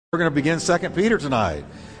We're going to begin 2 Peter tonight.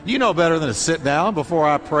 You know better than to sit down before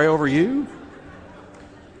I pray over you.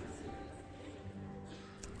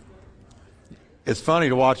 It's funny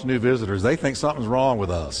to watch new visitors. They think something's wrong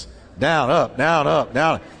with us. Down, up, down, up,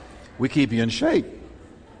 down. We keep you in shape.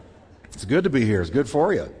 It's good to be here. It's good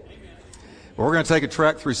for you. But we're going to take a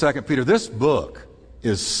trek through 2 Peter. This book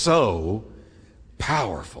is so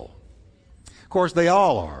powerful. Of course, they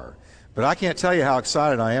all are. But I can't tell you how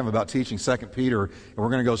excited I am about teaching 2 Peter, and we're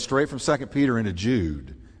going to go straight from 2 Peter into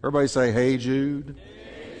Jude. Everybody say, hey, Jude.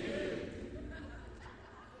 Hey, Jude.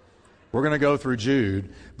 We're going to go through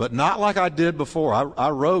Jude, but not like I did before. I've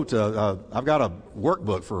got a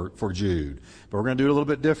workbook for Jude, but we're going to do it a little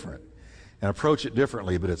bit different and approach it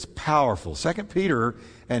differently, but it's powerful. 2 Peter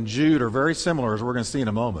and Jude are very similar, as we're going to see in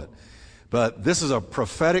a moment. But this is a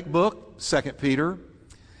prophetic book, 2 Peter.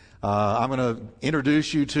 I'm going to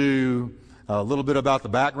introduce you to a little bit about the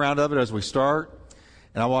background of it as we start.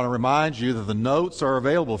 And I want to remind you that the notes are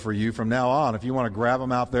available for you from now on. If you want to grab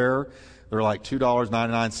them out there, they're like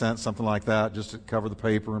 $2.99, something like that, just to cover the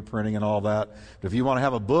paper and printing and all that. But if you want to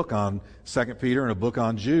have a book on 2 Peter and a book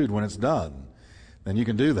on Jude when it's done, then you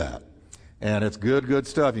can do that. And it's good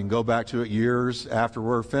stuff. You can go back to it years after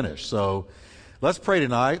we're finished. So let's pray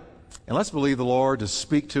tonight. And let's believe the Lord to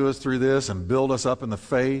speak to us through this and build us up in the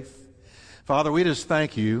faith. Father, we just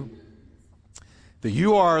thank you that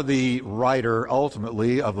you are the writer,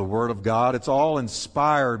 ultimately, of the Word of God. It's all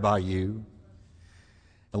inspired by you.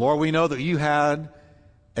 And Lord, we know that you had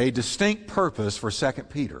a distinct purpose for 2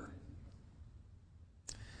 Peter.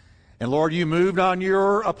 And Lord, you moved on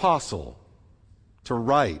your apostle to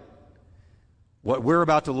write what we're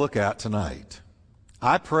about to look at tonight.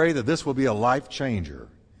 I pray that this will be a life changer,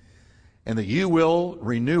 and that you will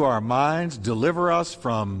renew our minds, deliver us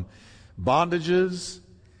from bondages,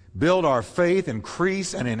 build our faith,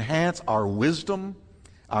 increase and enhance our wisdom,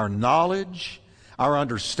 our knowledge, our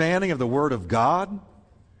understanding of the Word of God,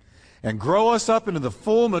 and grow us up into the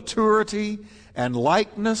full maturity and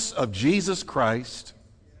likeness of Jesus Christ.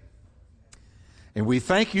 And we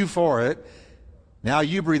thank you for it. Now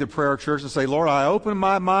you breathe a prayer, church, and say, Lord, I open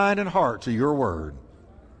my mind and heart to your Word.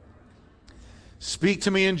 Speak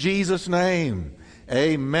to me in Jesus' name.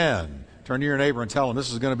 Amen. Turn to your neighbor and tell him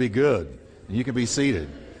this is going to be good. And you can be seated.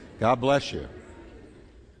 God bless you.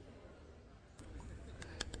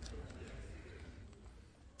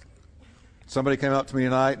 Somebody came up to me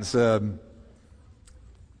tonight and said,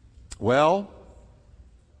 well,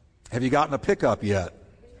 have you gotten a pickup yet?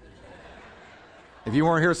 If you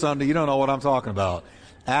weren't here Sunday, you don't know what I'm talking about.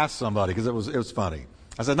 Ask somebody, because it was funny.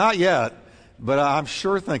 I said, not yet, but I'm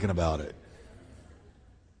sure thinking about it.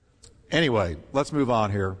 Anyway, let's move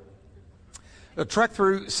on here. A trek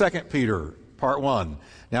through 2 Peter, part 1.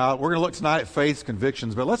 Now, we're going to look tonight at faith's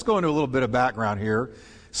convictions, but let's go into a little bit of background here.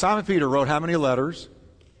 Simon Peter wrote how many letters?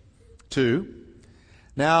 2.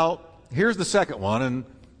 Now, here's the second one, and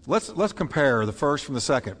let's compare the first from the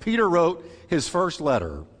second. Peter wrote his first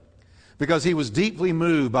letter because he was deeply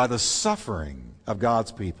moved by the suffering of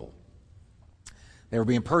God's people. They were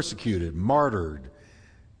being persecuted, martyred,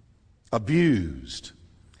 abused,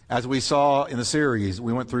 as we saw in the series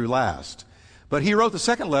we went through last. But he wrote the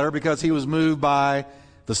second letter because he was moved by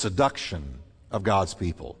the seduction of God's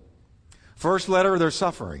people. First letter, their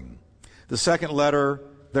suffering. The second letter,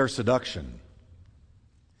 their seduction.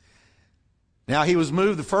 Now, he was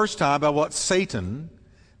moved the first time by what Satan,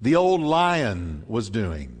 the old lion, was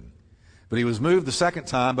doing. But he was moved the second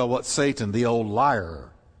time by what Satan, the old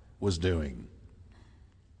liar, was doing.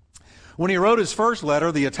 When he wrote his first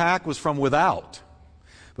letter, the attack was from without.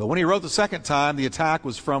 But when he wrote the second time, the attack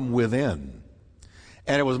was from within.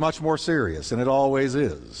 And it was much more serious, and it always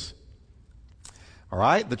is. All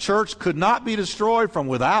right? The church could not be destroyed from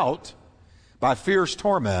without by fierce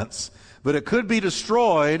torments, but it could be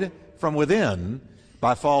destroyed from within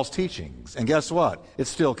by false teachings. And guess what? It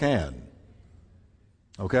still can.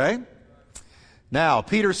 Okay? Now,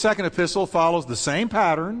 Peter's second epistle follows the same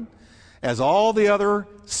pattern as all the other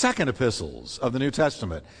second epistles of the New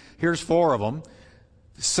Testament. Here's 4 of them.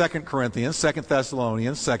 2 Corinthians, 2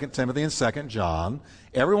 Thessalonians, 2 Timothy, and 2 John.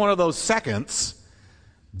 Every one of those seconds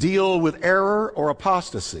deal with error or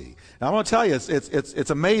apostasy. Now, I want to tell you, it's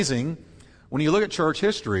amazing when you look at church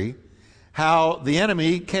history how the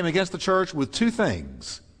enemy came against the church with 2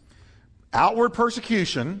 things. Outward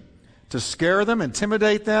persecution to scare them,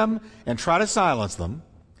 intimidate them, and try to silence them.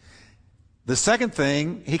 The second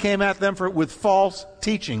thing, he came at them with false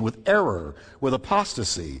teaching, with error, with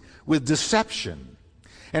apostasy, with deception,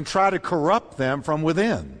 and try to corrupt them from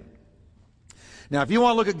within. Now, if you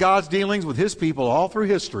want to look at God's dealings with his people all through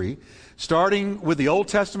history, starting with the Old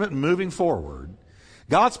Testament and moving forward,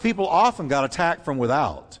 God's people often got attacked from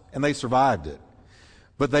without, and they survived it.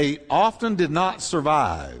 But they often did not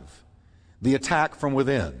survive the attack from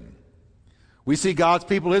within. We see God's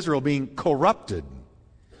people Israel being corrupted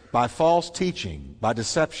by false teaching, by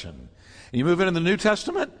deception. And you move into the New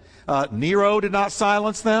Testament, Nero did not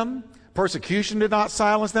silence them. Persecution did not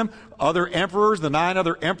silence them. Other emperors, the 9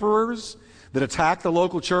 other emperors that attacked the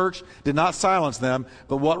local church, did not silence them.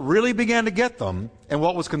 But what really began to get them, and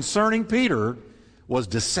what was concerning Peter, was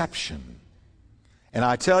deception. And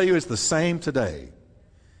I tell you, it's the same today.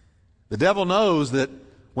 The devil knows that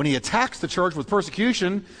when he attacks the church with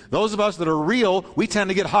persecution, those of us that are real, we tend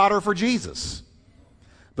to get hotter for Jesus.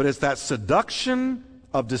 But it's that seduction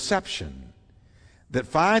of deception that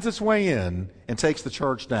finds its way in and takes the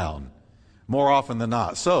church down more often than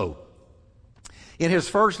not. So, in his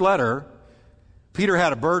first letter, Peter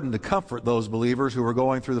had a burden to comfort those believers who were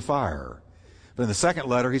going through the fire. But in the second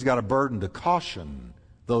letter, he's got a burden to caution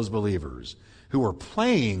those believers who were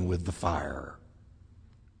playing with the fire.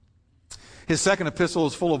 His second epistle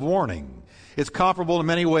is full of warning. It's comparable in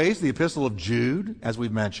many ways to the epistle of Jude, as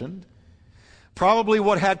we've mentioned. Probably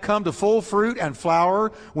what had come to full fruit and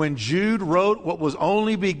flower when Jude wrote what was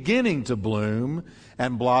only beginning to bloom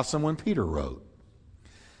and blossom when Peter wrote.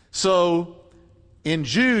 So, in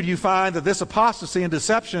Jude, you find that this apostasy and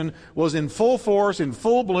deception was in full force, in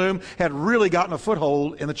full bloom, had really gotten a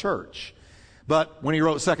foothold in the church. But when he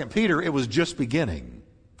wrote 2 Peter, it was just beginning.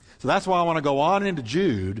 So that's why I want to go on into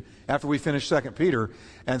Jude after we finish 2 Peter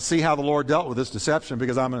and see how the Lord dealt with this deception,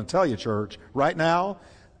 because I'm going to tell you, church, right now,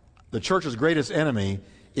 the church's greatest enemy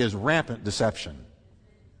is rampant deception.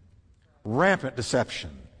 Rampant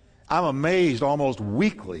deception. I'm amazed almost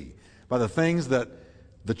weekly by the things that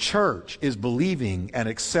the church is believing and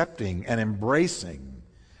accepting and embracing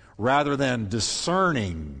rather than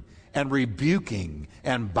discerning and rebuking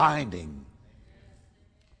and binding.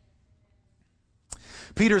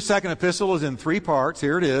 Peter's second epistle is in 3 parts.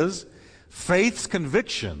 Here it is. Faith's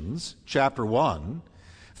convictions, chapter 1.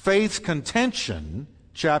 Faith's contention,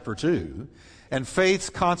 chapter 2. And faith's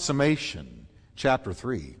consummation, chapter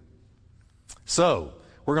 3. So,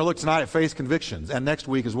 we're going to look tonight at faith's convictions, and next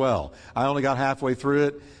week as well. I only got halfway through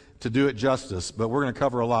it to do it justice, but we're going to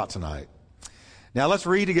cover a lot tonight. Now let's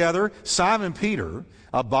read together. Simon Peter,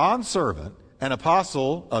 a bondservant and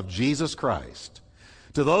apostle of Jesus Christ,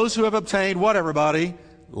 to those who have obtained what, everybody?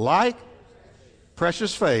 Like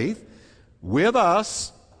precious faith with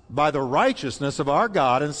us by the righteousness of our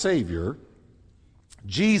God and Savior,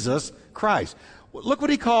 Jesus Christ. Look what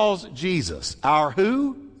he calls Jesus. Our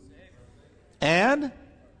who? And?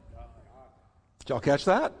 Did y'all catch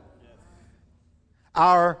that?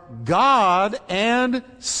 Our God and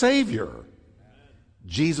Savior,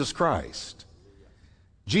 Jesus Christ.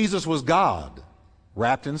 Jesus was God,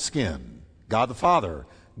 wrapped in skin. God the Father,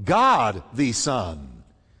 God the Son,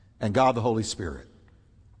 and God the Holy Spirit.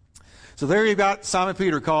 So there you've got Simon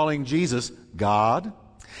Peter calling Jesus God.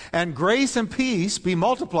 And grace and peace be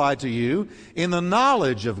multiplied to you in the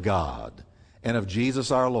knowledge of God and of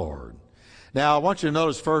Jesus our Lord. Now, I want you to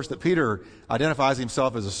notice first that Peter identifies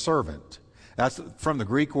himself as a servant. That's from the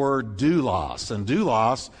Greek word doulos. And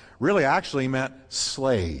doulos really actually meant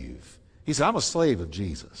slave. He said, I'm a slave of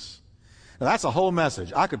Jesus. Now, that's a whole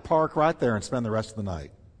message. I could park right there and spend the rest of the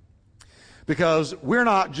night. Because we're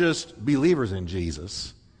not just believers in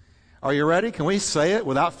Jesus. Are you ready? Can we say it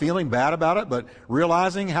without feeling bad about it, but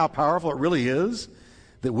realizing how powerful it really is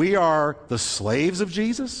that we are the slaves of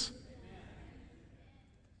Jesus?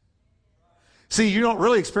 See, you don't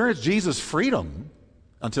really experience Jesus' freedom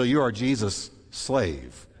until you are Jesus'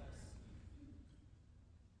 slave.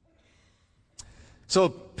 So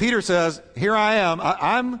Peter says, here I am.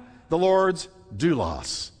 I'm the Lord's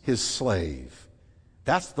doulos, his slave.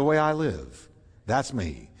 That's the way I live. That's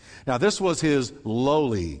me. Now, this was his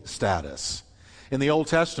lowly status. In the Old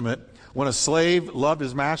Testament, when a slave loved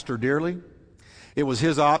his master dearly, it was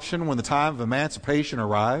his option when the time of emancipation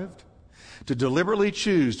arrived to deliberately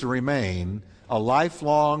choose to remain a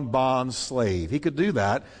lifelong bond slave. He could do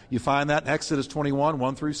that. You find that in Exodus 21,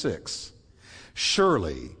 1 through 6.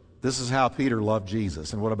 Surely, this is how Peter loved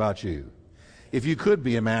Jesus. And what about you? If you could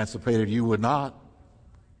be emancipated, you would not.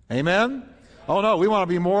 Amen? Oh no, we want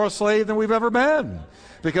to be more a slave than we've ever been.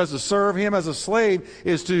 Because to serve him as a slave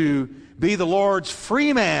is to be the Lord's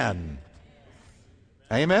free man.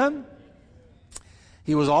 Amen?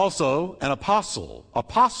 He was also an apostle,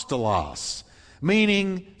 apostolos,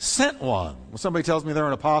 meaning sent one. When somebody tells me they're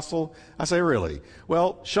an apostle, I say, really?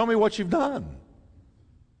 Well, show me what you've done.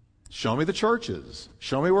 Show me the churches.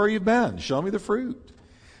 Show me where you've been. Show me the fruit.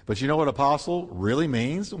 But you know what apostle really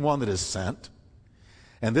means? One that is sent.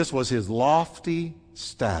 And this was his lofty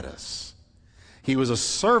status. He was a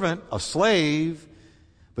servant, a slave,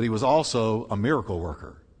 but he was also a miracle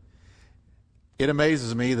worker. It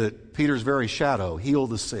amazes me that Peter's very shadow healed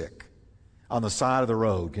the sick on the side of the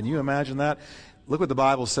road. Can you imagine that? Look what the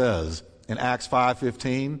Bible says in Acts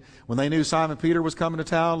 5:15. When they knew Simon Peter was coming to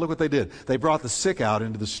town, look what they did. They brought the sick out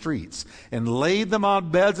into the streets and laid them on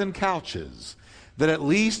beds and couches, that at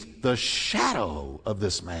least the shadow of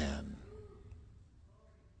this man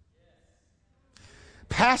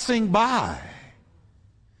passing by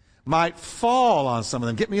might fall on some of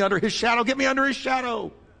them. Get me under his shadow, get me under his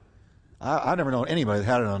shadow. I've never known anybody that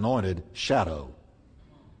had an anointed shadow.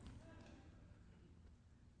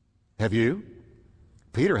 Have you?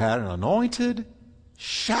 Peter had an anointed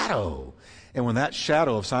shadow. And when that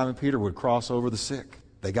shadow of Simon Peter would cross over the sick,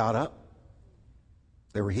 they got up.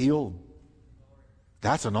 They were healed.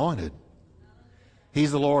 That's anointed.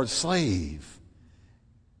 He's the Lord's slave.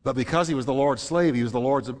 But because he was the Lord's slave, he was the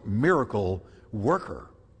Lord's miracle worker.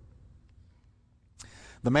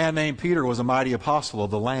 The man named Peter was a mighty apostle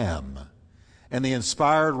of the Lamb and the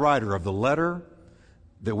inspired writer of the letter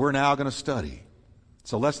that we're now going to study.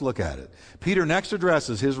 So let's look at it. Peter next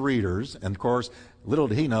addresses his readers, and of course, little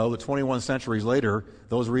did he know that 21 centuries later,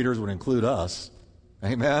 those readers would include us.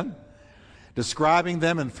 Amen? Describing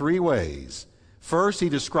them in three ways. First, he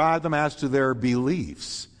described them as to their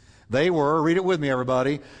beliefs. They were, read it with me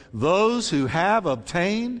everybody, those who have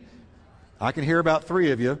obtained, I can hear about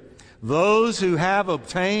three of you, those who have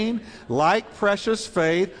obtained like precious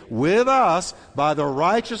faith with us by the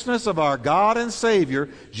righteousness of our God and Savior,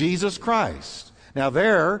 Jesus Christ. Now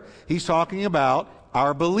there, he's talking about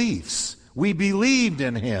our beliefs. We believed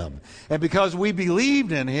in him. And because we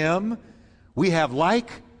believed in him, we have like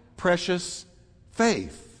precious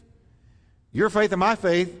faith. Your faith and my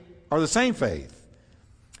faith are the same faith.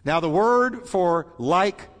 Now the word for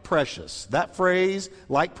like precious, that phrase,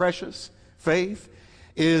 like precious faith,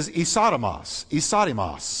 is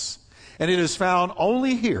isodimos. And it is found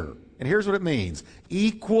only here. And here's what it means.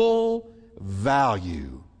 Equal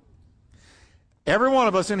value. Every one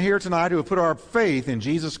of us in here tonight who have put our faith in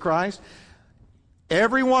Jesus Christ,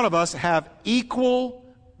 every one of us have equal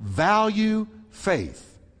value faith.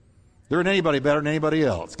 There isn't anybody better than anybody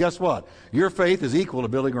else. Guess what? Your faith is equal to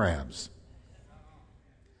Billy Graham's.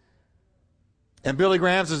 And Billy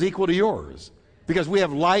Graham's is equal to yours. Because we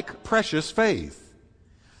have like precious faith.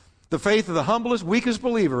 The faith of the humblest, weakest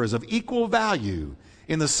believer is of equal value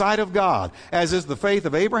in the sight of God, as is the faith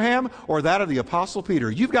of Abraham or that of the Apostle Peter.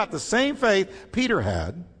 You've got the same faith Peter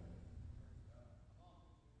had.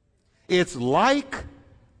 It's like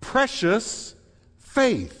precious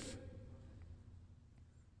faith.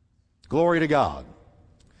 Glory to God.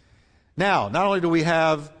 Now, not only do we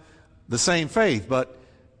have the same faith, but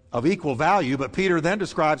of equal value, but Peter then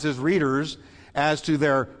describes his readers as to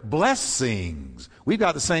their blessings. We've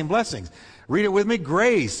got the same blessings. Read it with me.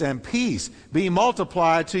 Grace and peace be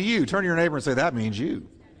multiplied to you. Turn to your neighbor and say, that means you.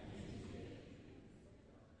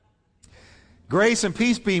 Grace and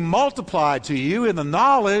peace be multiplied to you in the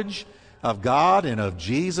knowledge of God and of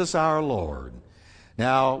Jesus our Lord.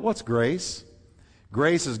 Now, what's grace?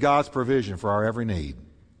 Grace is God's provision for our every need.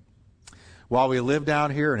 While we live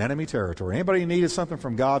down here in enemy territory, anybody needed something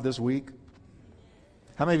from God this week?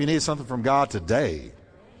 How many of you needed something from God today?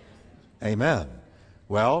 Amen.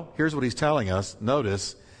 Well, here's what he's telling us.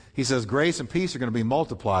 Notice, he says, grace and peace are going to be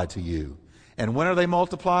multiplied to you. And when are they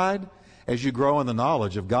multiplied? As you grow in the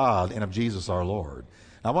knowledge of God and of Jesus our Lord.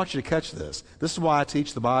 Now, I want you to catch this. This is why I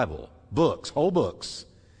teach the Bible. Books, whole books.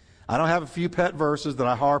 I don't have a few pet verses that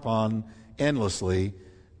I harp on endlessly,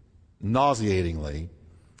 nauseatingly,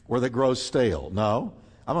 or that grows stale. No,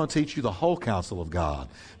 I'm going to teach you the whole counsel of God.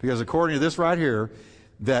 Because according to this right here,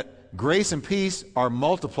 that grace and peace are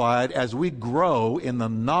multiplied as we grow in the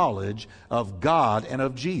knowledge of God and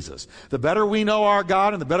of Jesus. The better we know our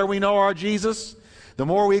God and the better we know our Jesus, the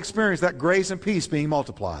more we experience that grace and peace being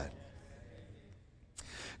multiplied.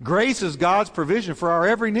 Grace is God's provision for our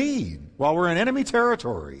every need while we're in enemy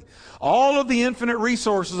territory. All of the infinite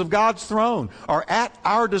resources of God's throne are at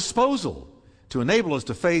our disposal to enable us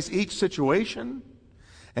to face each situation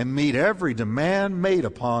and meet every demand made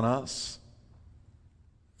upon us.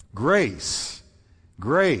 Grace.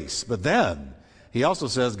 But then he also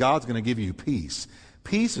says God's going to give you peace.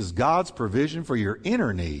 Peace is God's provision for your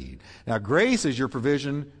inner need. Now, grace is your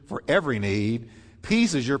provision for every need.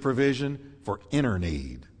 Peace is your provision for inner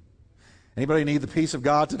need. Anybody need the peace of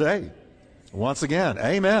God today? Once again,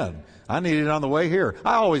 amen. I need it on the way here.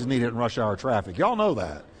 I always need it in rush hour traffic. Y'all know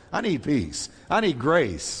that. I need peace. I need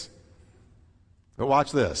grace. But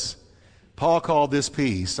watch this. Paul called this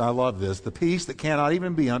peace, I love this, the peace that cannot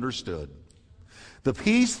even be understood. The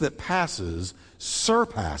peace that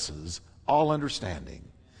surpasses all understanding.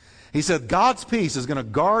 He said God's peace is going to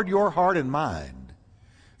guard your heart and mind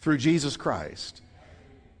through Jesus Christ.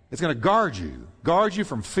 It's going to guard you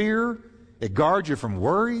from fear. It guards you from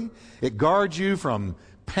worry. It guards you from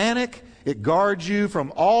panic. It guards you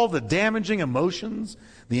from all the damaging emotions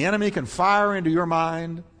the enemy can fire into your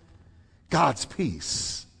mind. God's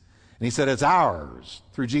peace. And he said it's ours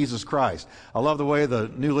through Jesus Christ. I love the way the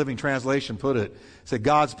New Living Translation put it. It said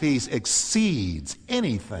God's peace exceeds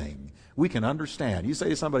anything we can understand. You say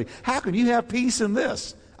to somebody, how can you have peace in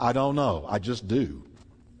this? I don't know. I just do.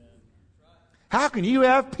 How can you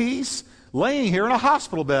have peace laying here in a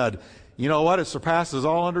hospital bed? You know what? It surpasses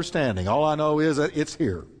all understanding. All I know is that it's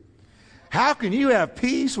here. How can you have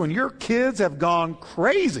peace when your kids have gone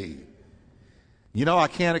crazy? You know, I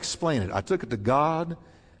can't explain it. I took it to God.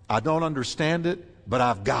 I don't understand it, but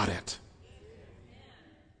I've got it.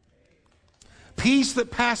 Peace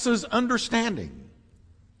that passes understanding.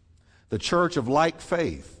 The church of like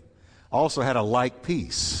faith also had a like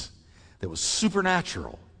peace that was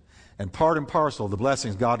supernatural and part and parcel of the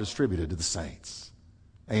blessings God distributed to the saints.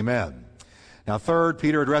 Amen. Now, third,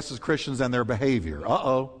 Peter addresses Christians and their behavior.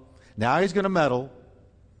 Now he's going to meddle.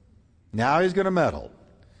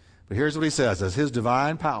 But here's what he says. As his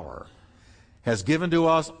divine power has given to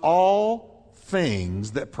us all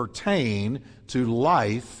things that pertain to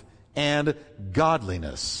life and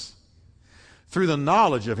godliness. Through the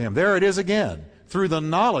knowledge of him. There it is again. Through the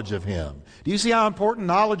knowledge of him. Do you see how important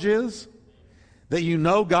knowledge is? That you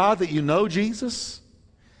know God, that you know Jesus?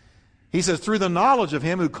 He says, through the knowledge of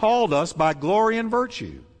him who called us by glory and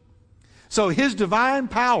virtue. So his divine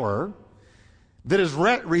power that is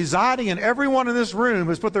residing in everyone in this room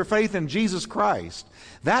who's put their faith in Jesus Christ,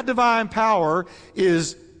 that divine power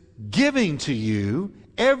is giving to you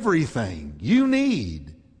everything you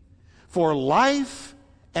need for life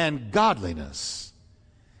and godliness.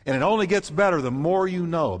 And it only gets better the more you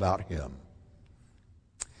know about him.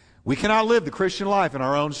 We cannot live the Christian life in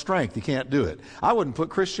our own strength. You can't do it. I wouldn't put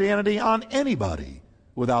Christianity on anybody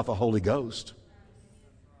without the Holy Ghost.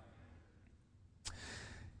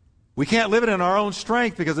 We can't live it in our own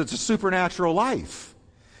strength because it's a supernatural life.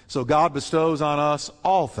 So God bestows on us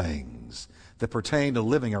all things that pertain to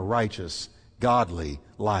living a righteous, godly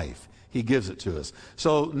life. He gives it to us.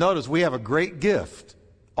 So notice we have a great gift,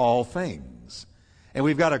 all things. And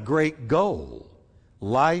we've got a great goal,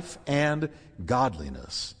 life and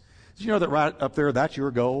godliness. Did you know that right up there, that's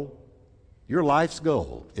your goal? Your life's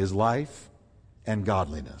goal is life and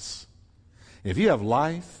godliness. And if you have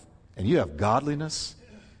life and you have godliness,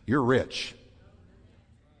 you're rich.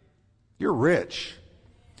 You're rich.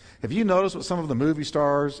 Have you noticed what some of the movie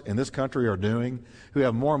stars in this country are doing who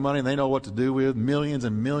have more money than they know what to do with, millions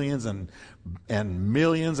and millions and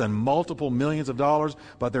millions and multiple millions of dollars,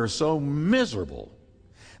 but they're so miserable.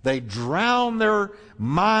 They drown their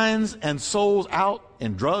minds and souls out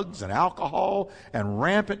in drugs and alcohol and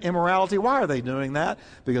rampant immorality. Why are they doing that?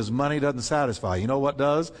 Because money doesn't satisfy. You know what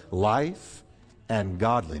does? Life and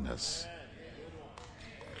godliness.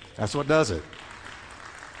 That's what does it.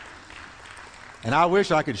 And I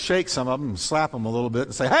wish I could shake some of them and slap them a little bit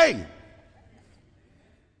and say, hey!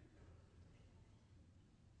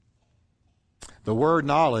 The word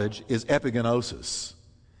knowledge is epigenosis.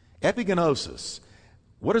 Epigenosis.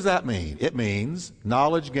 What does that mean? It means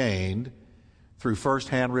knowledge gained through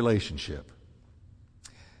first-hand relationship.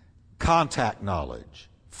 Contact knowledge.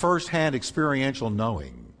 First-hand experiential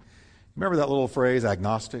knowing. Remember that little phrase,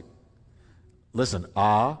 agnostic? Listen,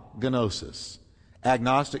 agnosis.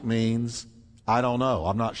 Agnostic means I don't know.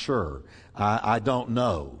 I'm not sure. I don't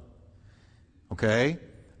know. Okay?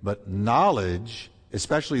 But knowledge,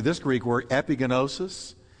 especially this Greek word,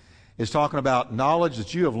 epigenosis, is talking about knowledge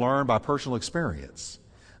that you have learned by personal experience.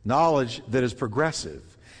 Knowledge that is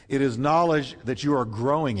progressive. It is knowledge that you are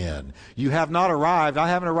growing in. You have not arrived. I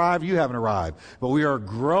haven't arrived. You haven't arrived. But we are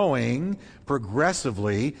growing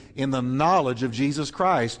progressively in the knowledge of Jesus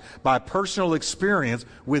Christ by personal experience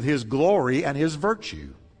with his glory and his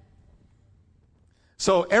virtue.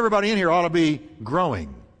 So everybody in here ought to be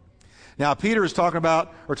growing. Now, Peter is talking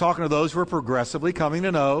to those who are progressively coming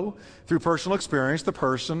to know through personal experience the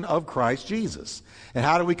person of Christ Jesus. And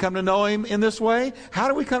how do we come to know him in this way? How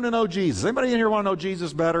do we come to know Jesus? Anybody in here want to know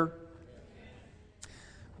Jesus better?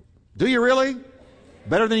 Do you really?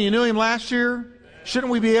 Better than you knew him last year?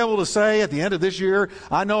 Shouldn't we be able to say at the end of this year,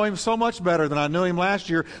 I know him so much better than I knew him last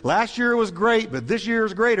year. Last year was great, but this year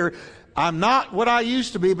is greater. I'm not what I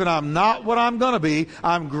used to be, but I'm not what I'm going to be.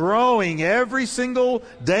 I'm growing every single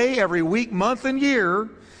day, every week, month, and year.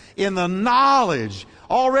 in the knowledge.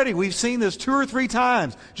 Already we've seen this 2 or 3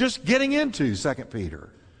 times just getting into 2 Peter.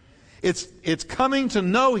 It's coming to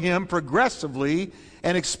know Him progressively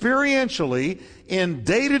and experientially in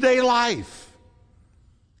day-to-day life.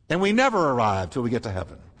 And we never arrive till we get to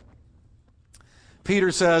heaven.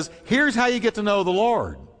 Peter says, here's how you get to know the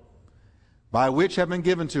Lord, by which have been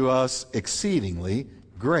given to us exceedingly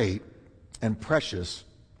great and precious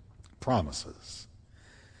promises.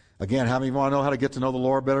 Again, how many want to know how to get to know the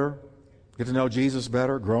Lord better? Get to know Jesus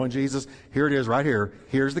better, grow in Jesus? Here it is right here.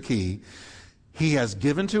 Here's the key. He has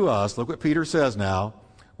given to us, look what Peter says now,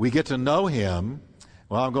 we get to know Him.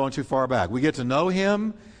 Well, I'm going too far back. We get to know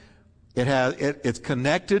Him. It's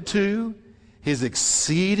connected to His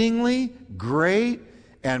exceedingly great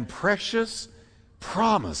and precious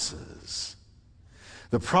promises.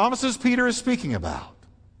 The promises Peter is speaking about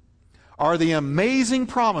are the amazing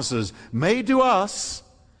promises made to us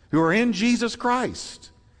who are in Jesus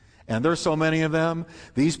Christ. And there's so many of them.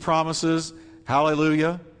 These promises,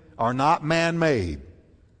 hallelujah, are not man-made.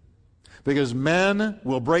 Because men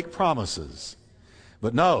will break promises.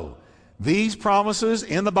 But no, these promises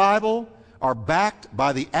in the Bible are backed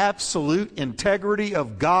by the absolute integrity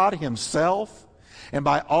of God Himself and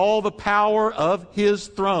by all the power of His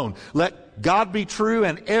throne. Let God be true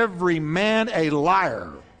and every man a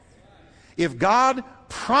liar. If God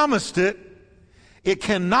promised it, it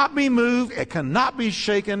cannot be moved, it cannot be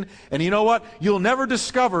shaken, and you know what? You'll never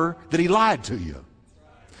discover that He lied to you.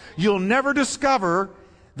 You'll never discover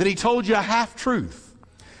that He told you a half-truth.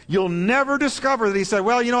 You'll never discover that He said,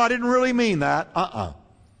 well, I didn't really mean that.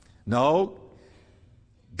 No.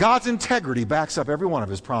 God's integrity backs up every one of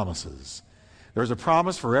His promises. There's a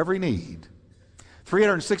promise for every need.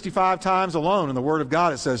 365 times alone in the Word of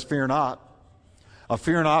God it says, fear not. A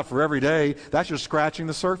fear not for every day. That's just scratching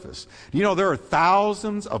the surface. There are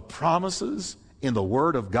thousands of promises in the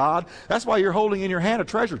Word of God. That's why you're holding in your hand a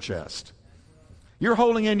treasure chest.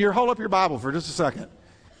 Hold up your Bible for just a second.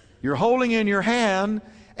 You're holding in your hand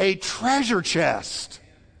a treasure chest.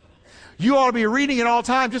 You ought to be reading it all the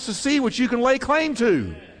time just to see what you can lay claim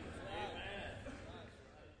to.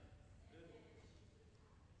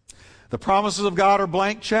 The promises of God are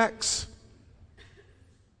blank checks,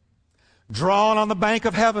 drawn on the bank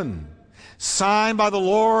of heaven, signed by the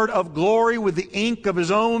Lord of glory with the ink of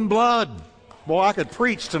His own blood. Boy, I could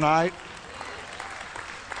preach tonight.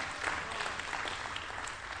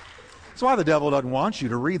 That's why the devil doesn't want you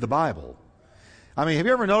to read the Bible. Have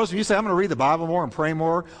you ever noticed when you say, I'm going to read the Bible more and pray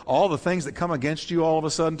more, all the things that come against you all of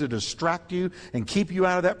a sudden to distract you and keep you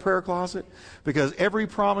out of that prayer closet? Because every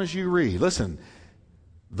promise you read, listen,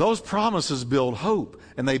 those promises build hope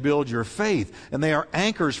and they build your faith and they are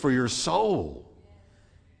anchors for your soul.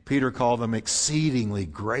 Peter called them exceedingly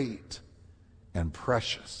great and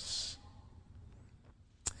precious.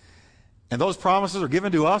 And those promises are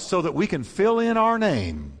given to us so that we can fill in our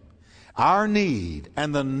name, our need,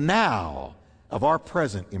 and the now of our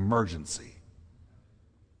present emergency.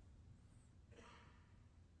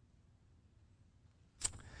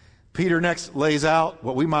 Peter next lays out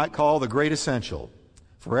what we might call the great essential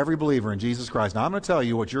for every believer in Jesus Christ. Now I'm going to tell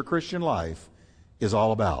you what your Christian life is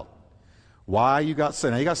all about. Why you got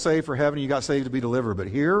saved. Now you got saved for heaven, you got saved to be delivered, but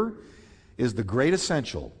here is the great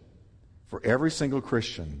essential for every single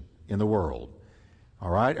Christian in the world.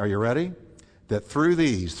 All right, are you ready? That through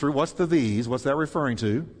what's that referring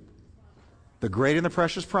to? The great and the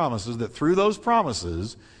precious promises, that through those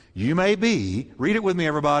promises you may be, read it with me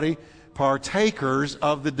everybody, partakers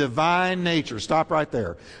of the divine nature. Stop right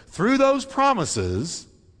there. Through those promises,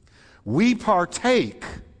 we partake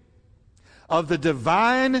of the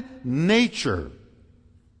divine nature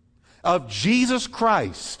of Jesus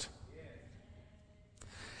Christ.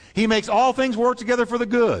 He makes all things work together for the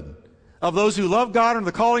good of those who love God and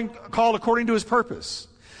are called according to His purpose,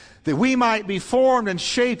 that we might be formed and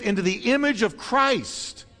shaped into the image of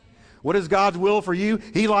Christ. What is God's will for you?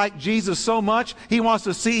 He liked Jesus so much, He wants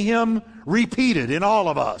to see Him repeated in all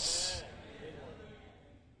of us.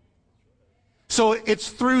 So it's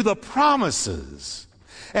through the promises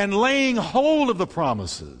and laying hold of the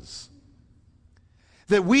promises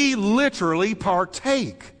that we literally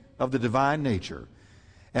partake of the divine nature.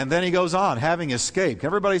 And then he goes on, having escaped. Can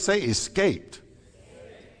everybody say escaped?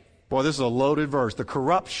 Boy, this is a loaded verse. The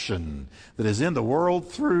corruption that is in the world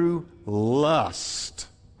through lust.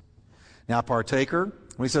 Now, partaker,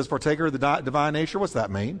 when he says partaker of the divine nature, what's that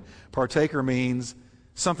mean? Partaker means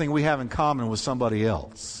something we have in common with somebody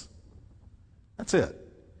else. That's it.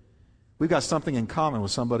 We've got something in common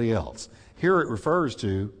with somebody else. Here it refers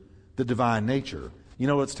to the divine nature. You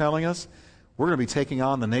know what it's telling us? We're going to be taking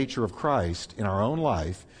on the nature of Christ in our own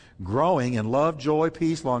life, growing in love, joy,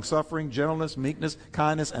 peace, long-suffering, gentleness, meekness,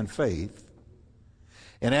 kindness, and faith.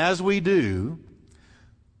 And as we do,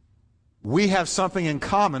 we have something in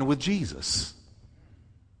common with Jesus.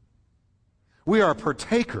 We are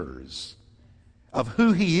partakers of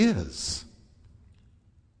who he is.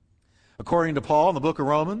 According to Paul in the book of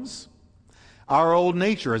Romans, our old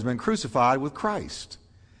nature has been crucified with Christ,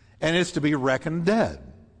 and it's to be reckoned dead.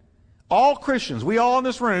 All Christians, we all in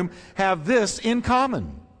this room, have this in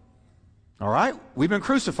common. All right? We've been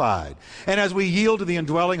crucified. And as we yield to the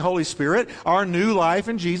indwelling Holy Spirit, our new life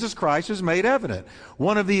in Jesus Christ is made evident.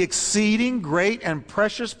 One of the exceeding great and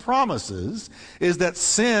precious promises is that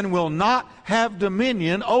sin will not have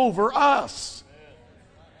dominion over us.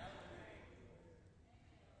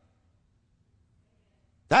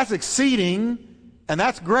 That's exceeding, and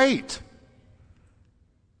that's great.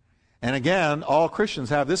 And again, all Christians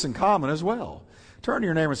have this in common as well. Turn to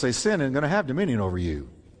your neighbor and say, sin isn't going to have dominion over you.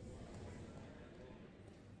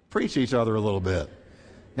 Preach each other a little bit.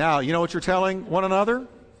 Now, you know what you're telling one another?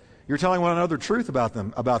 You're telling one another truth about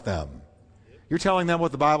them. You're telling them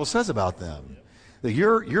what the Bible says about them. That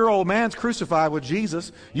your old man's crucified with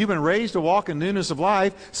Jesus. You've been raised to walk in newness of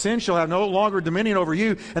life. Sin shall have no longer dominion over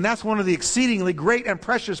you. And that's one of the exceedingly great and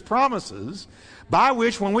precious promises by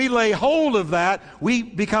which, when we lay hold of that, we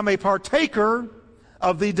become a partaker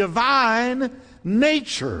of the divine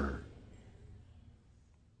nature.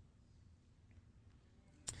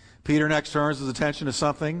 Peter next turns his attention to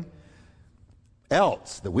something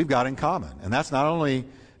else that we've got in common. And that's not only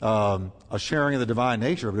a sharing of the divine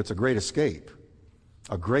nature, but it's a great escape.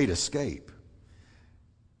 A great escape.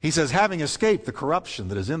 He says, having escaped the corruption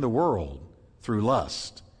that is in the world through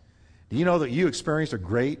lust. Do you know that you experienced a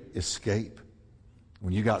great escape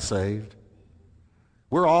when you got saved?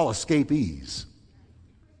 We're all escapees.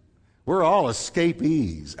 We're all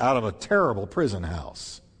escapees out of a terrible prison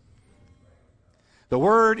house. The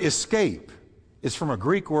word escape is from a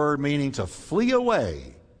Greek word meaning to flee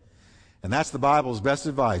away. And that's the Bible's best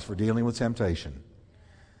advice for dealing with temptation.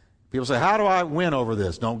 People say, how do I win over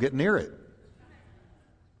this? Don't get near it.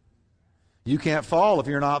 You can't fall if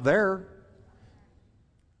you're not there.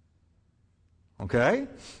 Okay?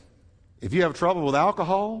 If you have trouble with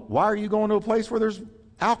alcohol, why are you going to a place where there's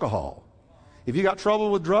alcohol? If you got trouble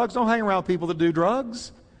with drugs, don't hang around people that do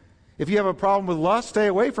drugs. If you have a problem with lust, stay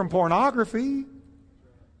away from pornography.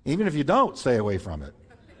 Even if you don't, stay away from it,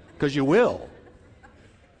 because you will.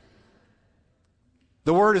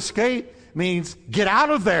 The word escape means get out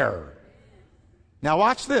of there. Now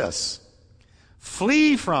watch this.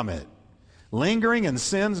 Flee from it. Lingering in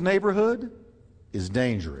sin's neighborhood is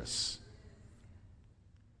dangerous.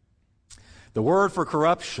 The word for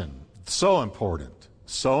corruption, so important,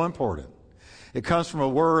 so important. It comes from a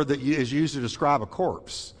word that is used to describe a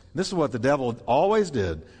corpse. This is what the devil always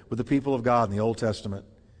did with the people of God in the Old Testament.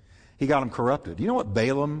 He got them corrupted. You know what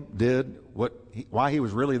Balaam did? Why he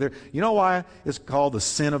was really there? You know why it's called the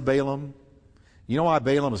sin of Balaam? You know why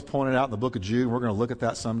Balaam is pointed out in the book of Jude? We're going to look at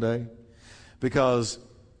that someday. Because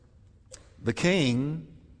the king,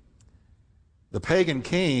 the pagan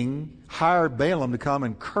king, hired Balaam to come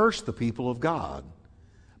and curse the people of God.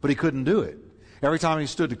 But he couldn't do it. Every time he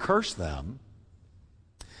stood to curse them,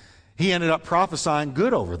 he ended up prophesying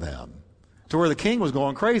good over them. To where the king was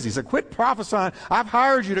going crazy. He said, quit prophesying. I've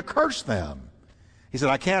hired you to curse them. He said,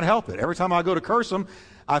 I can't help it. Every time I go to curse them,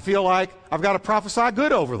 I feel like I've got to prophesy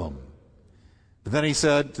good over them. But then he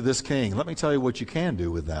said to this king, let me tell you what you can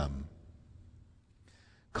do with them.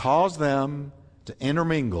 Cause them to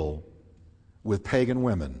intermingle with pagan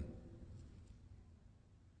women.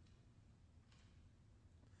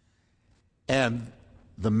 And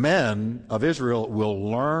the men of Israel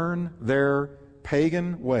will learn their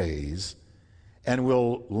pagan ways and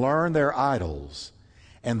will learn their idols,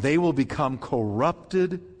 and they will become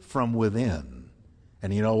corrupted from within.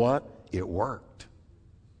 And you know what? It worked.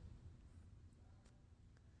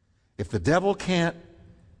 If the devil can't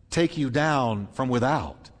take you down from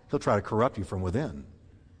without, he'll try to corrupt you from within.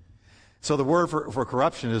 So the word for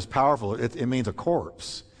corruption is powerful. It means a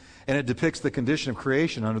corpse. And it depicts the condition of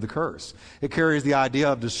creation under the curse. It carries the idea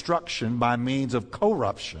of destruction by means of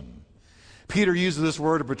corruption. Peter uses this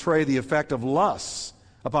word to portray the effect of lust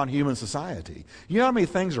upon human society. You know how many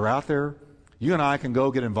things are out there you and I can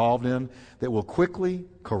go get involved in that will quickly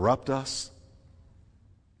corrupt us?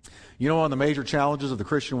 You know, one of the major challenges of the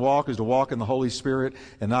Christian walk is to walk in the Holy Spirit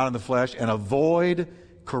and not in the flesh and avoid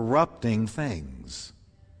corrupting things.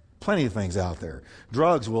 Plenty of things out there.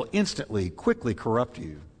 Drugs will instantly, quickly corrupt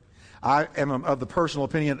you. I am of the personal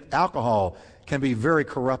opinion alcohol can be very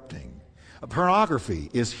corrupting. Pornography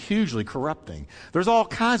is hugely corrupting. There's all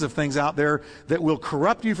kinds of things out there that will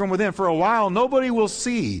corrupt you from within. For a while, nobody will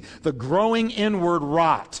see the growing inward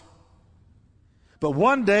rot. But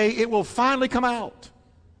one day, it will finally come out.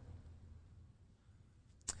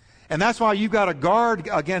 And that's why you've got to guard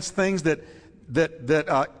against things that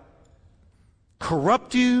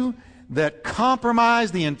corrupt you, that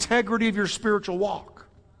compromise the integrity of your spiritual walk.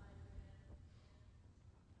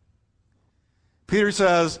 Peter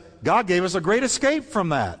says, God gave us a great escape from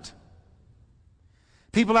that.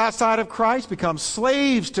 People outside of Christ become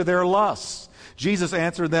slaves to their lusts. Jesus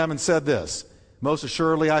answered them and said this, most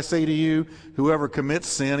assuredly I say to you, whoever commits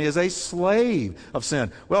sin is a slave of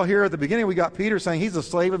sin. Well, here at the beginning we got Peter saying he's a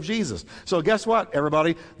slave of Jesus. So guess what,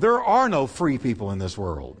 everybody? There are no free people in this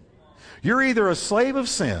world. You're either a slave of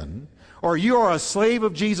sin or you are a slave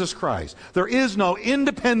of Jesus Christ. There is no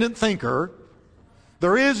independent thinker.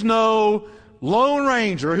 There is no Lone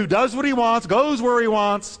Ranger who does what he wants, goes where he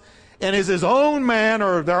wants, and is his own man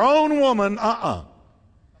or their own woman.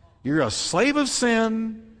 You're a slave of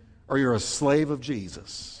sin or you're a slave of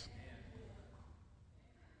Jesus.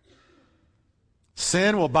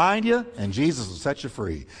 Sin will bind you and Jesus will set you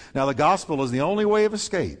free. Now the gospel is the only way of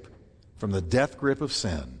escape from the death grip of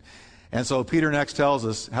sin. And so Peter next tells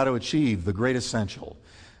us how to achieve the great essential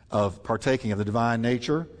of partaking of the divine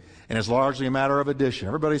nature. And it's largely a matter of addition.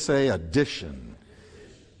 Everybody say addition.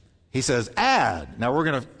 He says add. Now we're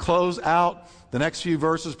going to close out the next few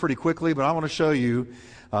verses pretty quickly, but I want to show you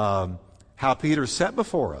how Peter set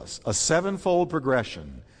before us a sevenfold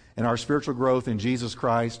progression in our spiritual growth in Jesus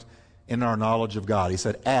Christ, in our knowledge of God. He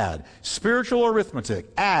said add. Spiritual arithmetic,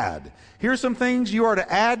 add. Here's some things you are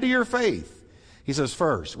to add to your faith. He says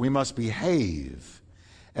first, we must behave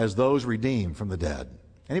as those redeemed from the dead.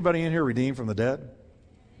 Anybody in here redeemed from the dead?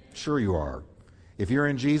 Sure you are. If you're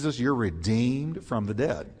in Jesus, you're redeemed from the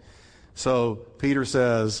dead. So Peter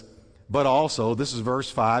says, but also, this is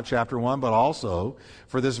verse 5, chapter 1, but also,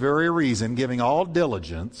 for this very reason, giving all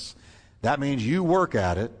diligence, that means you work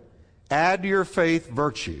at it, add to your faith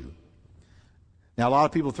virtue. Now, a lot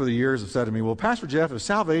of people through the years have said to me, well, Pastor Jeff, if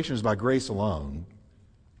salvation is by grace alone,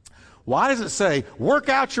 why does it say, work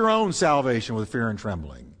out your own salvation with fear and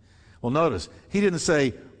trembling? Well, notice, he didn't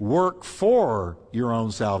say, work for your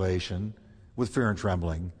own salvation with fear and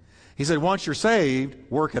trembling. He said, once you're saved,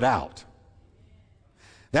 work it out.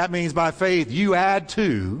 That means by faith, you add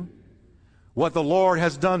to what the Lord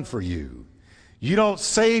has done for you. You don't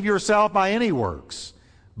save yourself by any works,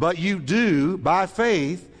 but you do, by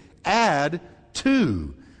faith, add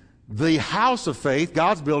to the house of faith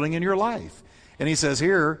God's building in your life. And he says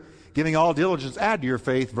here, giving all diligence, add to your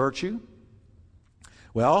faith virtue.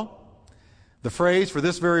 Well, the phrase, for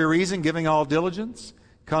this very reason, giving all diligence,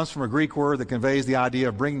 comes from a Greek word that conveys the idea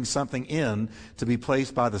of bringing something in to be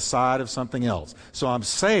placed by the side of something else. So I'm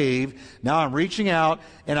saved, now I'm reaching out,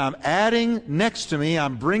 and I'm adding next to me,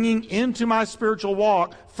 I'm bringing into my spiritual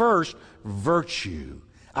walk, first, virtue.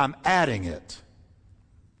 I'm adding it.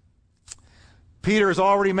 Peter has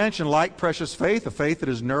already mentioned, like precious faith, a faith that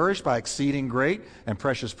is nourished by exceeding great and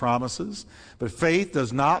precious promises. But faith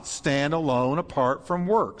does not stand alone apart from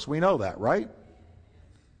works. We know that, right?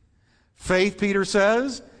 Faith, Peter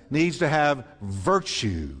says, needs to have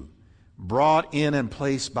virtue brought in and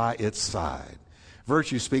placed by its side.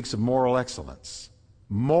 Virtue speaks of moral excellence.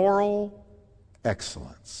 Moral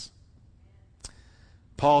excellence.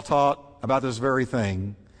 Paul taught about this very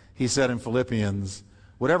thing. He said in Philippians,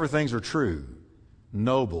 whatever things are true,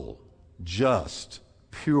 noble, just,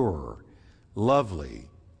 pure, lovely,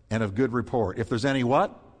 and of good report. If there's any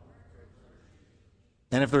what?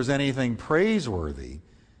 And if there's anything praiseworthy,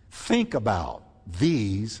 think about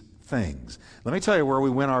these things. Let me tell you where we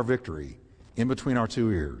win our victory, in between our two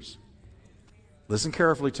ears. Listen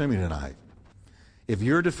carefully to me tonight. If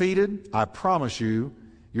you're defeated, I promise you,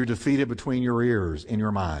 you're defeated between your ears, in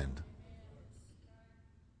your mind.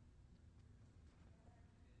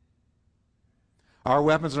 Our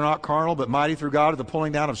weapons are not carnal, but mighty through God to the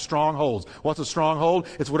pulling down of strongholds. What's a stronghold?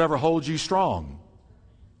 It's whatever holds you strong.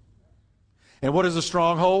 And what does a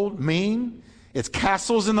stronghold mean? It's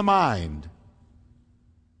castles in the mind.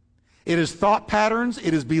 It is thought patterns.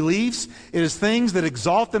 It is beliefs. It is things that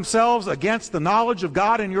exalt themselves against the knowledge of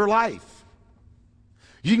God in your life.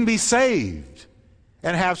 You can be saved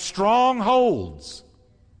and have strongholds.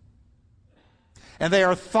 And they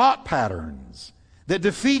are thought patterns that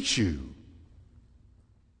defeat you.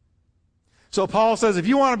 So Paul says if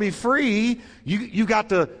you want to be free, you got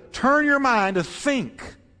to turn your mind to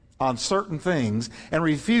think on certain things and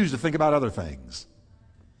refuse to think about other things.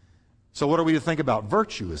 So what are we to think about?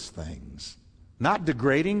 Virtuous things, Not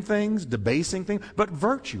degrading things, debasing things, but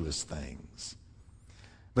virtuous things.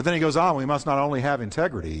 But then he goes on, we must not only have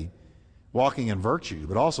integrity, walking in virtue,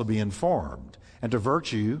 but also be informed. And to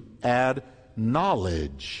virtue, add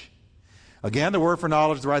knowledge. Again, the word for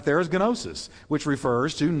knowledge right there is gnosis, which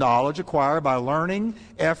refers to knowledge acquired by learning,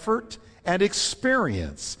 effort, and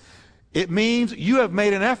experience. It means you have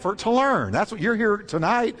made an effort to learn. That's what you're here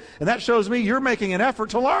tonight, and that shows me you're making an effort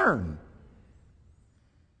to learn.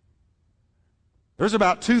 There's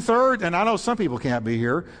about 2/3, and I know some people can't be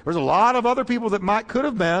here. There's a lot of other people that could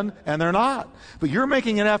have been, and they're not. But you're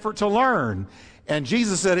making an effort to learn. And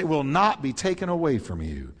Jesus said it will not be taken away from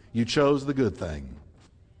you. You chose the good thing.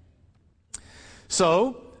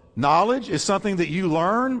 So, knowledge is something that you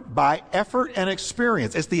learn by effort and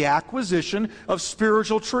experience. It's the acquisition of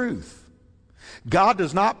spiritual truth. God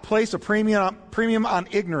does not place a premium on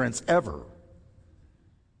ignorance ever.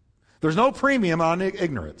 There's no premium on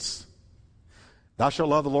ignorance. Thou shalt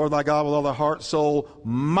love the Lord thy God with all thy heart, soul,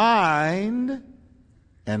 mind,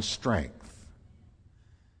 and strength.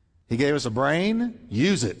 He gave us a brain,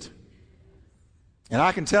 use it. And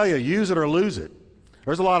I can tell you, use it or lose it.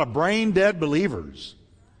 There's a lot of brain-dead believers.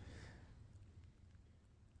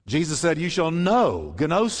 Jesus said, you shall know,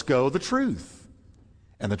 gnosko, the truth.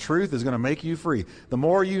 And the truth is going to make you free. The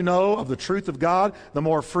more you know of the truth of God, the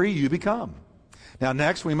more free you become. Now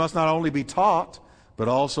next, we must not only be taught, but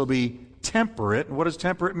also be temperate. And what does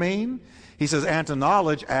temperate mean? He says, and to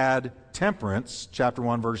knowledge add temperance, chapter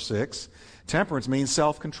 1, verse 6. Temperance means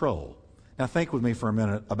self-control. Now think with me for a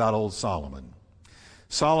minute about old Solomon.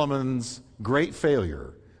 Solomon's great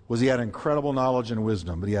failure was he had incredible knowledge and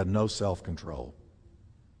wisdom, but he had no self-control.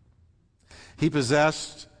 He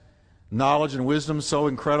possessed knowledge and wisdom so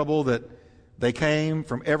incredible that they came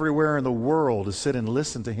from everywhere in the world to sit and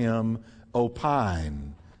listen to him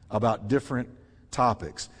opine about different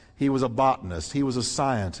topics. He was a botanist. He was a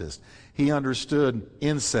scientist. He understood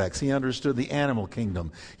insects. He understood the animal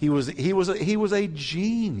kingdom. He was a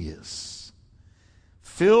genius.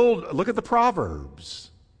 Look at the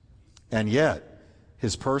Proverbs. And yet,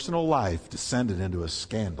 his personal life descended into a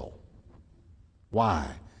scandal. Why?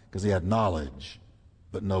 Because he had knowledge,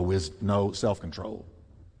 but no self-control.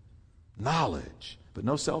 Knowledge, but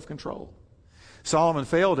no self-control. Solomon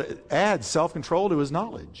failed to add self-control to his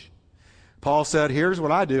knowledge. Paul said, here's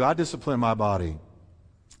what I do. I discipline my body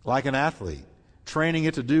like an athlete, training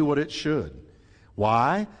it to do what it should.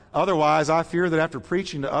 Why? Otherwise, I fear that after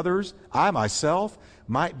preaching to others, I myself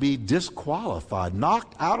might be disqualified,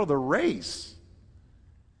 knocked out of the race.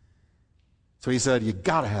 So he said, you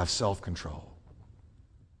got to have self-control.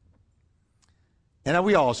 And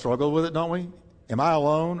we all struggle with it, don't we? Am I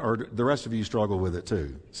alone, or do the rest of you struggle with it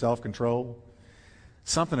too? Self-control?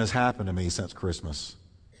 Something has happened to me since Christmas.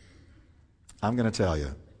 I'm going to tell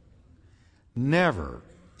you. Never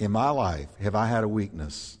in my life have I had a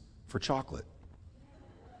weakness for chocolate.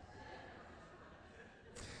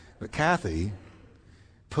 But Kathy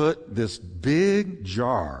put this big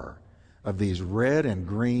jar of these red and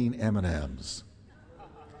green M&Ms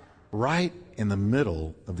right in the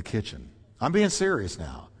middle of the kitchen. I'm being serious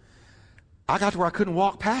now. I got to where I couldn't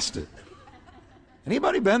walk past it.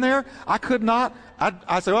 Anybody been there? I could not.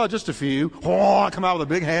 I said, well, just a few. Oh, I come out with a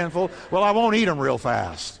big handful. Well, I won't eat them real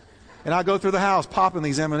fast. And I go through the house popping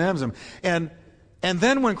these M&Ms. And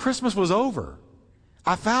then when Christmas was over,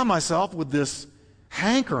 I found myself with this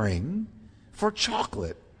hankering for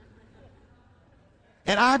chocolate.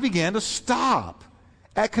 And I began to stop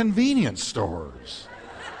at convenience stores.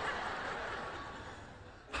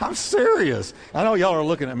 I'm serious. I know y'all are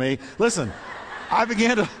looking at me. Listen, I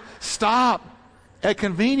began to stop at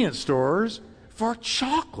convenience stores for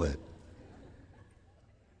chocolate.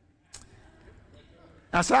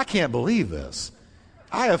 I said, I can't believe this.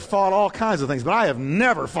 I have fought all kinds of things, but I have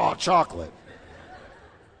never fought chocolate.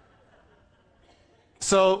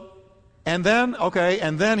 So, and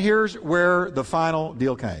then here's where the final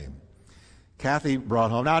deal came. Kathy brought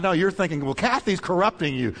home. Now, I know you're thinking, well, Kathy's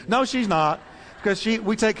corrupting you. No, she's not. Because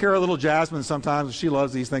we take care of little Jasmine sometimes. She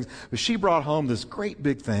loves these things. But she brought home this great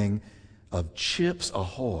big thing of Chips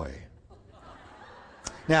Ahoy.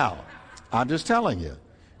 Now, I'm just telling you,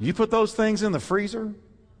 you put those things in the freezer,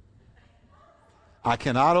 I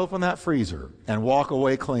cannot open that freezer and walk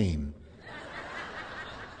away clean.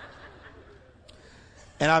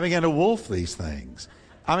 And I began to wolf these things.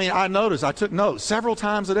 I mean, I took notes several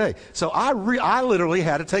times a day. So I literally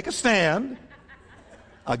had to take a stand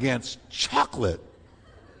against chocolate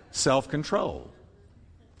self-control.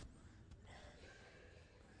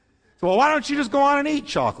 So, well, why don't you just go on and eat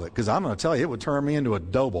chocolate? Because I'm going to tell you, it would turn me into a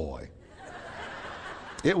doughboy.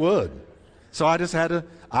 It would. So I just had to,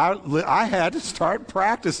 I had to start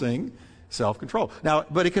practicing self-control. Now,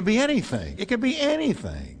 but it can be anything. It can be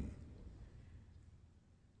anything.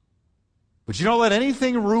 But you don't let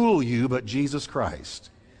anything rule you but Jesus Christ.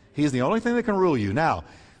 He's the only thing that can rule you. Now,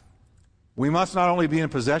 we must not only be in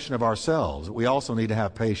possession of ourselves, we also need to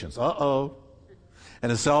have patience. And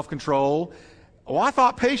the self-control. Oh, I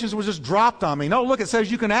thought patience was just dropped on me. No, look, it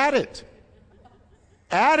says you can add it.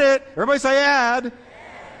 Add it. Everybody say add.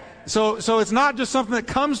 So it's not just something that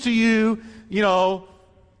comes to you,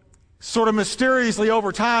 sort of mysteriously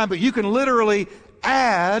over time, but you can literally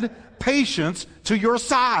add patience to your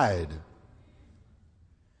side.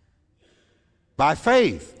 By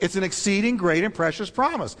faith. It's an exceeding great and precious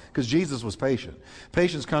promise because Jesus was patient.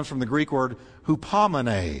 Patience comes from the Greek word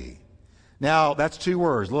hupomene. Now, that's two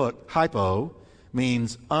words. Look, hypo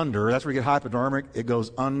means under. That's where you get hypodermic. It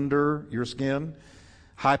goes under your skin.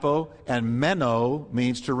 Hypo. And meno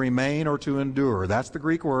means to remain or to endure. That's the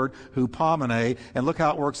Greek word hupomene. And look how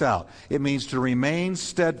it works out. It means to remain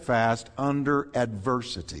steadfast under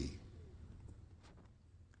adversity.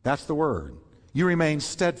 That's the word. You remain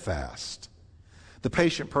steadfast. The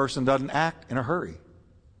patient person doesn't act in a hurry.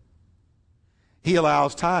 He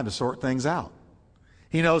allows time to sort things out.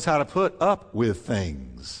 He knows how to put up with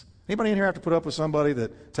things. Anybody in here have to put up with somebody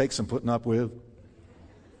that takes some putting up with?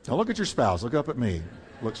 Now look at your spouse. Look up at me.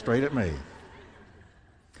 Look straight at me.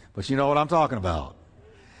 But you know what I'm talking about.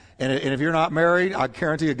 And if you're not married, I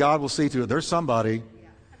guarantee you God will see to it. There's somebody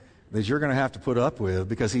that you're going to have to put up with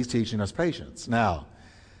because he's teaching us patience. Now,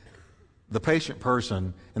 the patient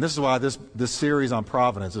person, and this is why this series on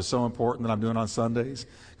providence is so important that I'm doing on Sundays,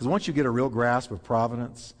 because once you get a real grasp of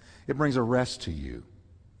providence, it brings a rest to you.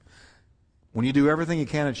 When you do everything you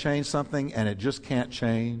can to change something and it just can't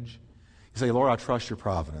change, you say, Lord, I trust your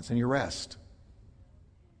providence, and you rest.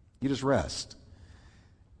 You just rest.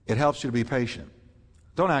 It helps you to be patient.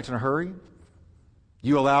 Don't act in a hurry.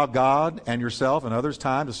 You allow God and yourself and others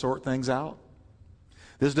time to sort things out.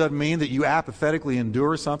 This doesn't mean that you apathetically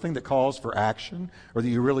endure something that calls for action or that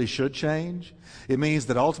you really should change. It means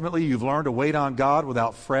that ultimately you've learned to wait on God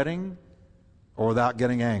without fretting or without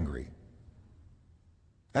getting angry.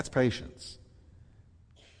 That's patience.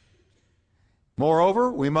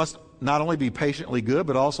 Moreover, we must not only be patiently good,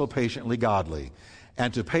 but also patiently godly.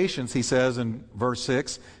 And to patience, he says in verse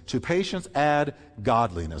 6, to patience add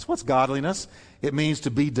godliness. What's godliness? It means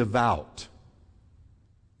to be devout.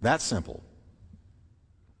 That's simple.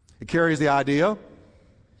 It carries the idea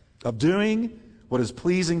of doing what is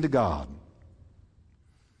pleasing to God.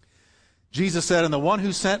 Jesus said, and the one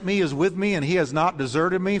who sent me is with me, and he has not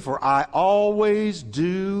deserted me, for I always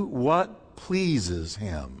do what pleases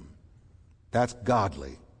him. That's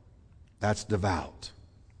godly. That's devout.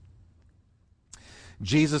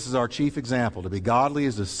 Jesus is our chief example. To be godly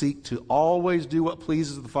is to seek to always do what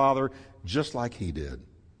pleases the Father, just like he did.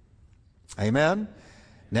 Amen?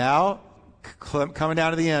 Now, coming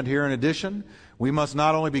down to the end here, in addition, we must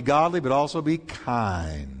not only be godly, but also be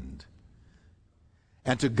kind.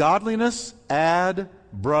 And to godliness, add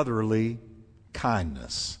brotherly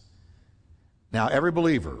kindness. Now, every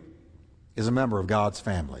believer is a member of God's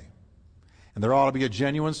family. And there ought to be a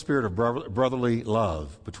genuine spirit of brotherly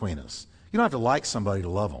love between us. You don't have to like somebody to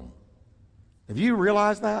love them. Have you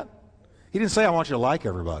realized that? He didn't say, I want you to like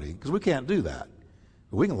everybody, because we can't do that.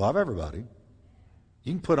 But we can love everybody.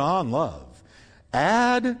 You can put on love.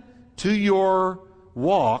 Add to your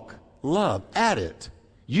walk love. Add it.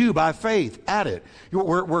 You, by faith, add it.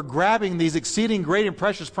 We're grabbing these exceeding great and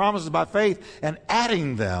precious promises by faith and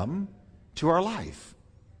adding them to our life.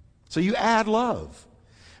 So you add love.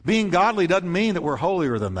 Being godly doesn't mean that we're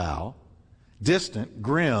holier than thou, distant,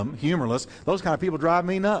 grim, humorless. Those kind of people drive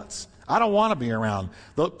me nuts. I don't want to be around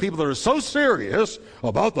the people that are so serious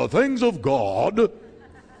about the things of God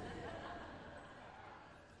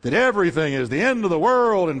that everything is the end of the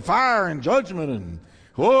world and fire and judgment and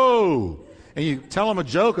whoa. And you tell them a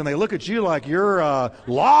joke and they look at you like you're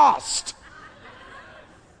lost.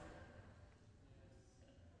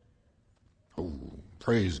 Oh,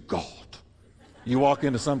 praise God. You walk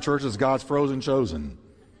into some churches, God's frozen chosen.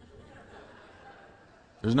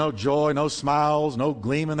 There's no joy, no smiles, no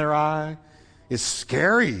gleam in their eye. It's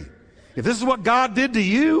scary. If this is what God did to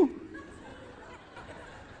you,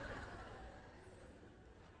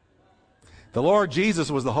 the Lord Jesus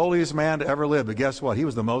was the holiest man to ever live, but guess what? He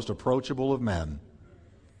was the most approachable of men.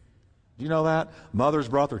 Do you know that? Mothers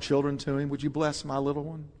brought their children to him. Would you bless my little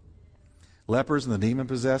one? Lepers and the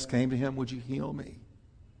demon-possessed came to him. Would you heal me?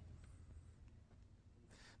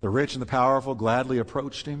 The rich and the powerful gladly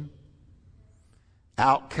approached him.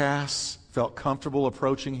 Outcasts felt comfortable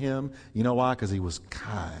approaching him. You know why? Because he was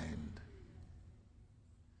kind.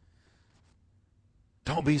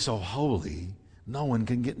 Don't be so holy, no one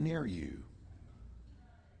can get near you.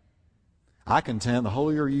 I contend the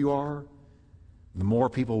holier you are, the more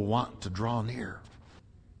people want to draw near.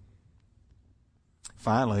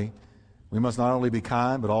 Finally, we must not only be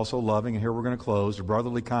kind, but also loving. And here we're going to close. To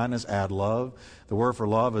brotherly kindness, add love. The word for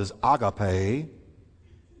love is agape,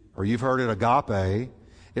 or you've heard it agape.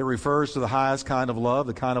 It refers to the highest kind of love,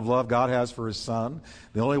 the kind of love God has for His Son.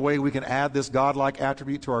 The only way we can add this godlike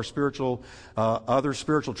attribute to our other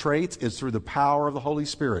spiritual traits is through the power of the Holy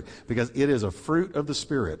Spirit, because it is a fruit of the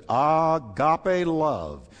Spirit. Agape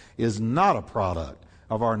love is not a product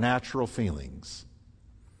of our natural feelings.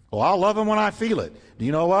 Well, I'll love Him when I feel it. Do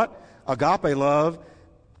you know what? Agape love,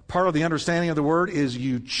 part of the understanding of the word is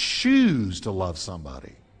you choose to love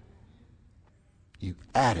somebody. You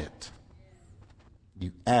add it.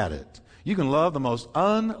 You add it. You can love the most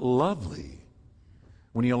unlovely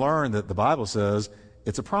when you learn that the Bible says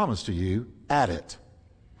it's a promise to you. Add it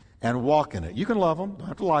and walk in it. You can love them. Don't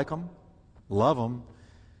have to like them. Love them.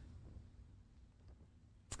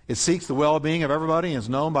 It seeks the well-being of everybody and is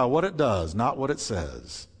known by what it does, not what it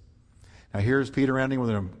says. Now here's Peter ending with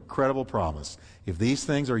an incredible promise. If these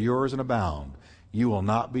things are yours and abound, you will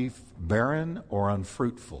not be barren or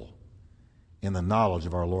unfruitful in the knowledge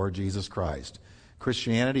of our Lord Jesus Christ.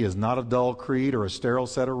 Christianity is not a dull creed or a sterile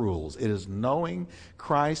set of rules. It is knowing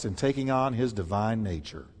Christ and taking on His divine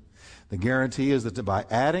nature. The guarantee is that by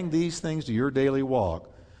adding these things to your daily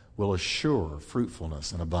walk will assure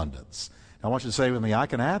fruitfulness and abundance. I want you to say with me, I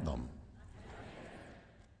can add them.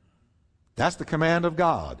 That's the command of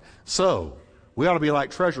God. So, we ought to be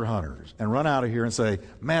like treasure hunters and run out of here and say,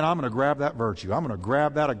 man, I'm going to grab that virtue. I'm going to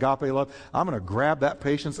grab that agape love. I'm going to grab that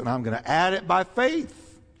patience and I'm going to add it by faith.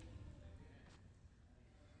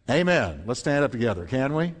 Amen. Let's stand up together,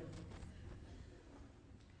 can we?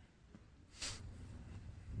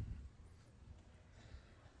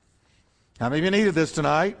 How many of you needed this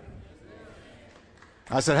tonight?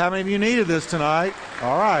 I said, how many of you needed this tonight?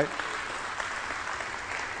 All right.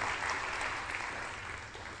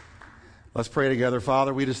 Let's pray together.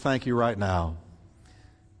 Father, we just thank you right now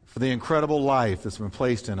for the incredible life that's been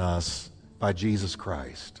placed in us by Jesus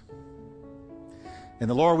Christ. And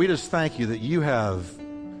the Lord, we just thank you that you have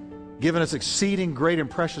given us exceeding great and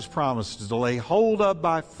precious promises to lay hold of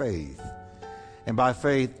by faith, and by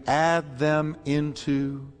faith add them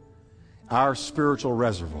into our spiritual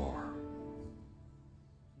reservoir.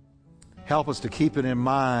 Help us to keep it in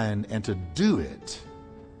mind and to do it,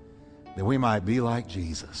 that we might be like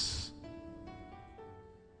Jesus.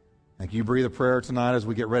 Thank you. Breathe a prayer tonight as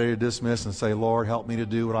we get ready to dismiss and say, Lord, help me to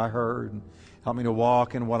do what I heard. Help me to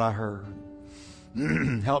walk in what I heard.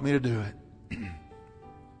 Help me to do it.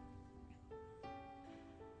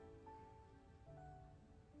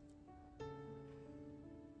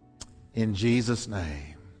 In Jesus'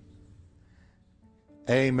 name.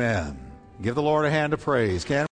 Amen. Give the Lord a hand of praise. Can